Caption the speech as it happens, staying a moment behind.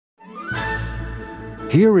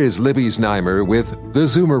Here is Libby Znaimer with The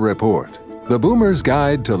Zoomer Report, the Boomer's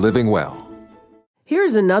Guide to Living Well.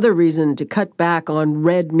 Here's another reason to cut back on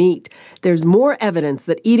red meat. There's more evidence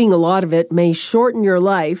that eating a lot of it may shorten your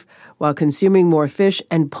life, while consuming more fish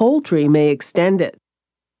and poultry may extend it.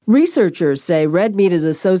 Researchers say red meat is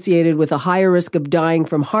associated with a higher risk of dying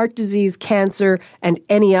from heart disease, cancer, and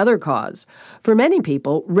any other cause. For many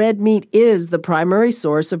people, red meat is the primary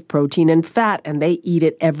source of protein and fat, and they eat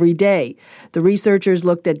it every day. The researchers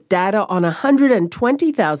looked at data on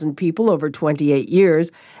 120,000 people over 28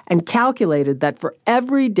 years and calculated that for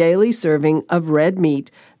every daily serving of red meat,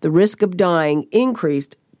 the risk of dying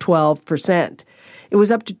increased 12%. It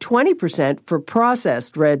was up to 20% for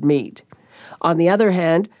processed red meat. On the other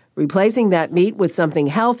hand, replacing that meat with something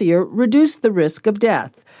healthier reduced the risk of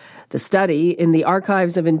death. The study in the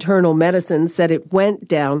Archives of Internal Medicine said it went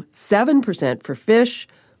down 7% for fish,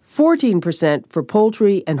 14% for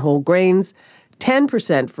poultry and whole grains,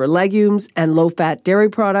 10% for legumes and low-fat dairy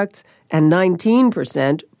products, and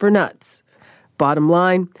 19% for nuts. Bottom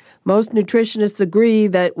line, most nutritionists agree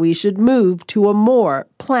that we should move to a more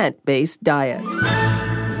plant-based diet.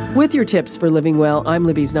 With your tips for living well, I'm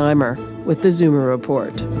Libby Znaimer with the Zoomer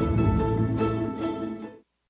Report.